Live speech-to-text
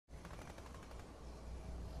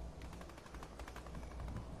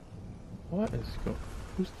What is going?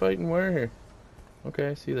 Who's fighting where here? Okay,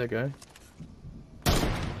 I see that guy.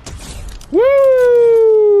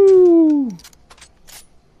 Woo!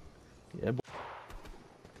 Yeah, boy.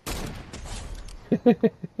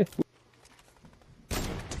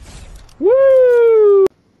 Woo!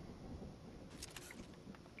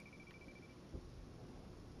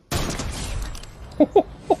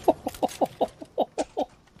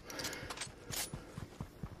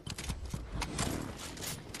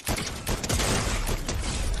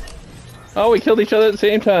 Oh, we killed each other at the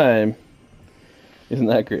same time. Isn't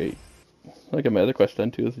that great? I got my other quest done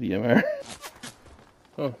too with the DMR.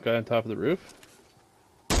 Oh, guy on top of the roof.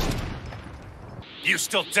 You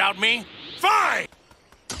still doubt me? Fine!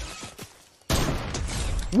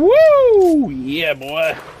 Woo! Yeah,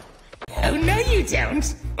 boy. Oh, no you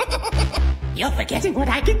don't. You're forgetting what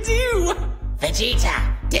I can do.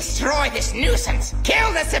 Vegeta, destroy this nuisance.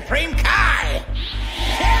 Kill the Supreme Kai.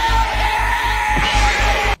 Kill him!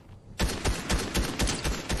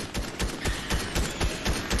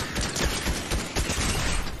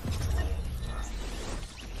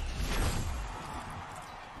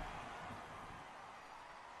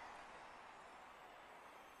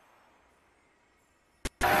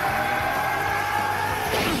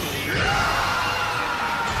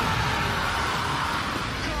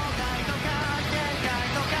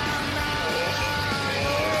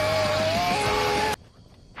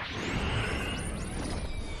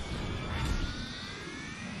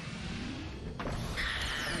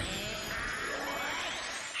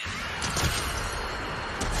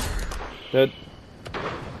 Good.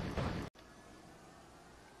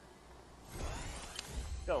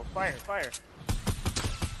 Go, fire, fire.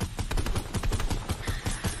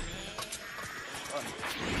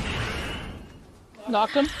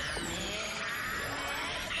 Knocked him.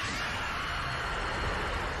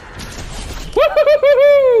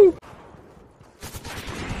 Woo-hoo-hoo-hoo-hoo!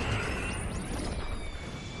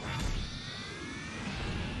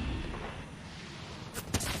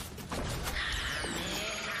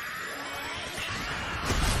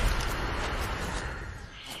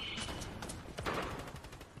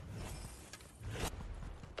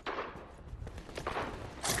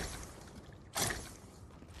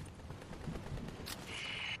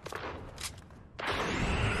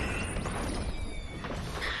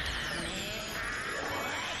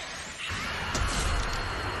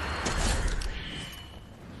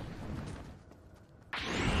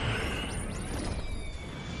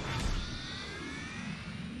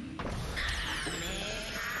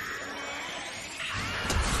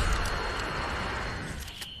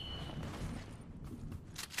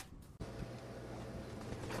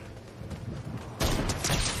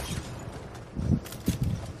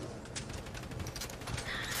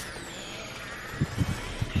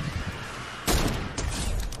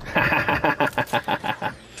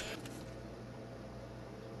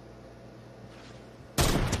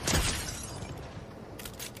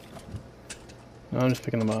 No, I'm just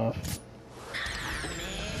picking them off.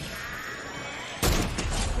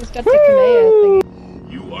 He's got the Kanea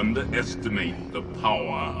thing. You underestimate the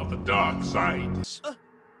power of the dark side.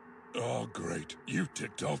 Oh, great. You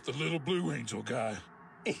ticked off the little blue angel guy.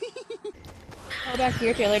 Call back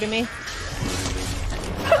here, Taylor, to me.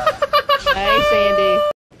 Nice, Andy.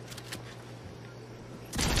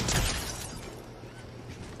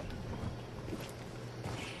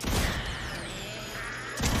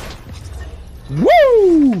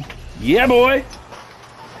 Woo! Yeah, boy!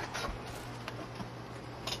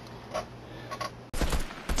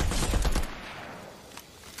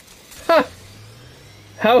 Huh!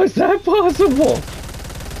 How is that possible?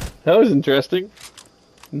 That was interesting.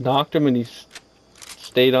 Knocked him and he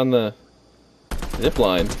stayed on the zip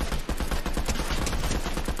line.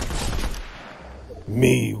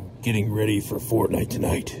 Me getting ready for Fortnite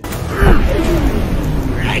tonight.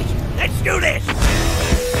 Right, let's do this!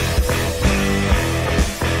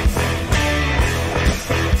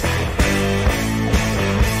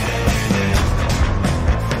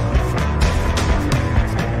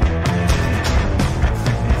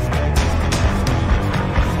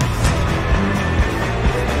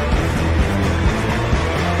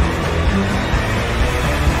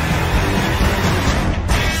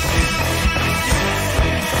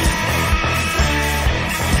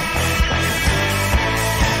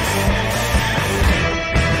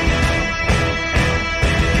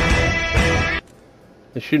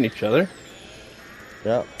 They're shooting each other.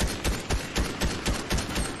 Yep.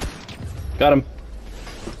 Got him.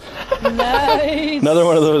 Nice. Another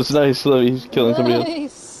one of those nice, he's killing somebody else.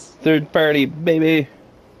 Nice. Third party, baby.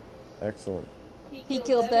 Excellent. He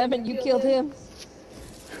killed them and you killed him.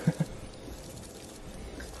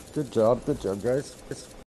 Good job, guys.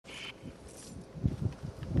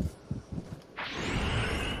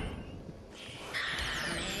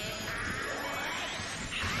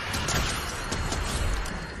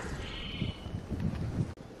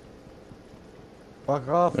 Fuck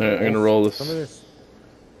off. Alright, I'm gonna roll this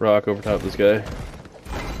rock over top of this guy.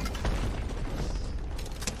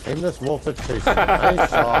 Aim this wolf at Jason. Nice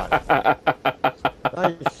shot.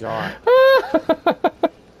 Nice shot.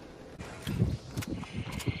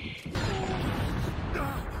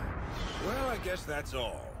 Well, I guess that's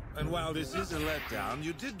all. And while this is a letdown,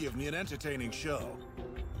 you did give me an entertaining show.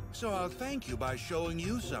 So I'll thank you by showing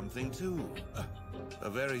you something too. A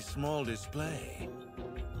very small display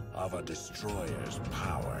of a destroyer's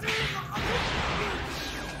power.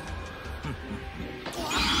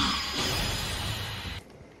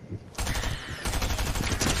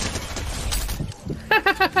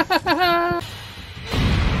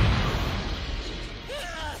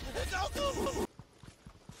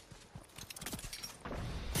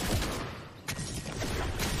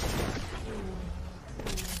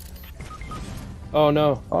 Oh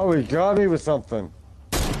no. Oh, he got me with something.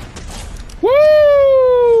 Woo!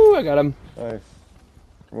 I got him. Nice.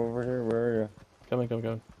 Come over here, where are you? Coming.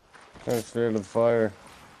 I'm scared of the fire.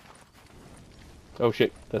 Oh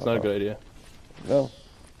shit, that's not a good idea. No.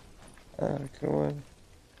 Ah, come on.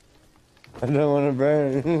 I don't want to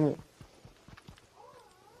burn.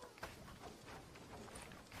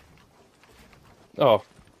 Oh,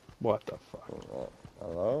 what the fuck?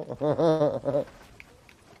 Hello?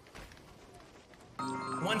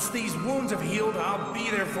 Once these wounds have healed, I'll be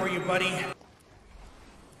there for you, buddy.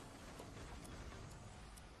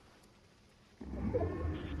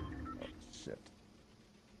 Shit.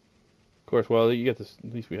 Of course, well, you get this.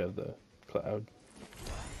 At least we have the cloud.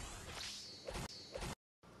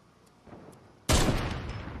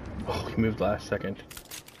 Oh, he moved last second.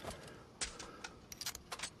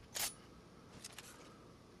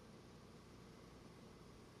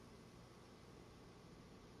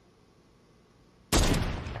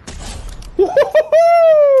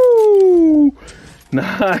 Woo-hoo-hoo!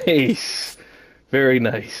 Nice! Very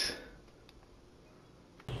nice.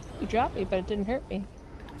 You dropped me, but it didn't hurt me.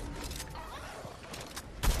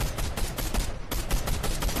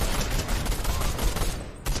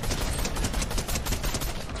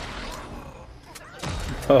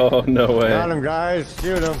 Oh, no way. Got him, guys.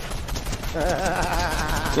 Shoot him.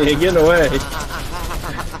 You're getting away. It's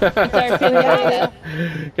our pinata.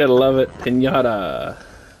 Gotta love it. Pinata.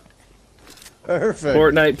 Perfect.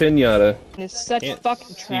 Fortnite pinata. It's such Can't fucking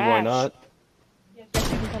see trash. why not. Yes, you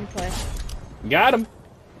can come play. Got him.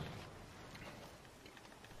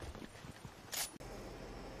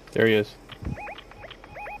 There he is.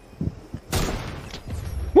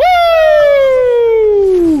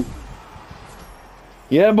 Woo!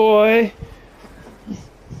 Yeah, boy.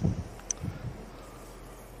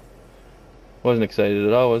 Wasn't excited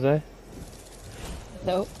at all, was I?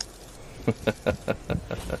 Nope.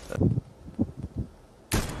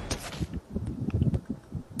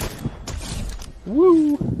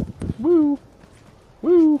 Woo! Woo!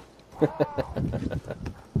 Woo! Yeah,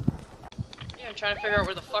 I'm trying to figure out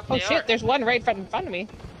where the fuck Oh they shit, are. there's one right in front of me.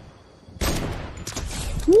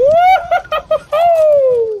 Woo!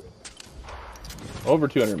 Over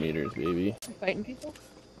 200 meters, baby. I'm fighting people.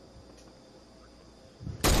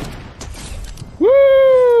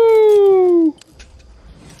 Woo!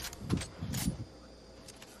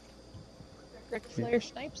 Ric Flair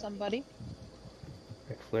sniped somebody.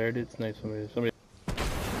 Ric Flair did snipe somebody.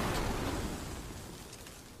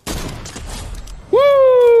 Woo!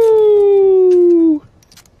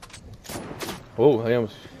 Oh, I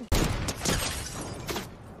almost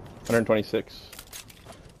 126.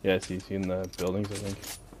 Yeah, he's in the buildings, I think.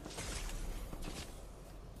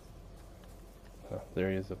 Oh, there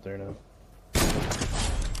he is up there now.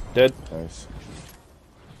 Dead. Nice.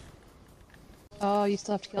 Oh, you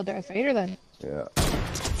still have to kill Darth Vader then. Yeah.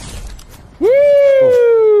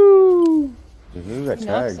 Woo! Who's that No,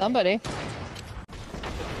 tag? somebody.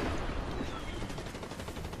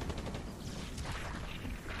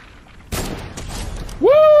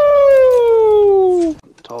 Woo!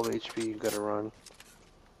 12 HP, you gotta run.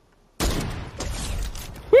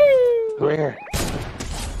 Woo! Come here.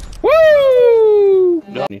 Woo!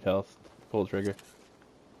 No. Need health. Pull the trigger.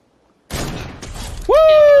 Woo!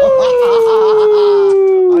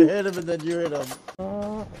 I hit him and then you hit him.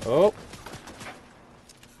 Oh.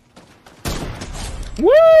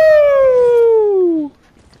 Woo!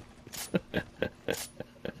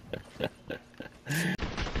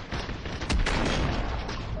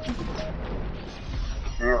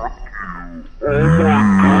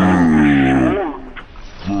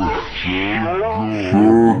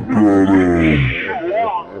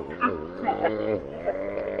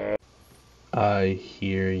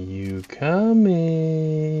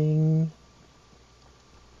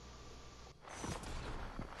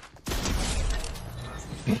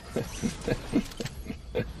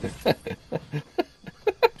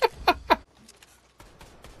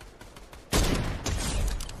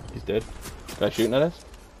 that shooting at us?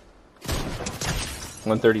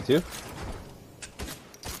 132.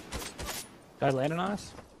 Guy landing on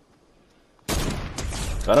us?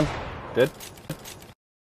 Got him. Good.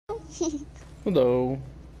 Hello.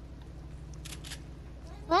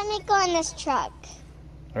 Let me go in this truck.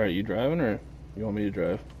 Alright, you driving or you want me to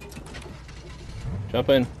drive? Jump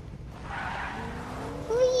in.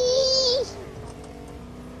 Whee!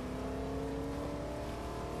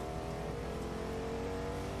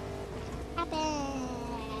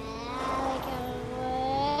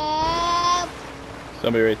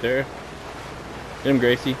 Somebody right there. Get him,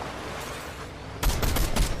 Gracie.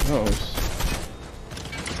 Oh.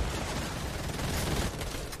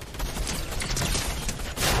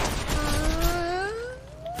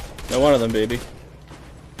 Not one of them, baby.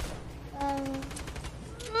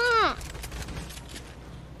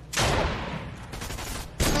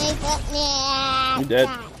 You dead.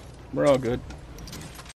 We're all good.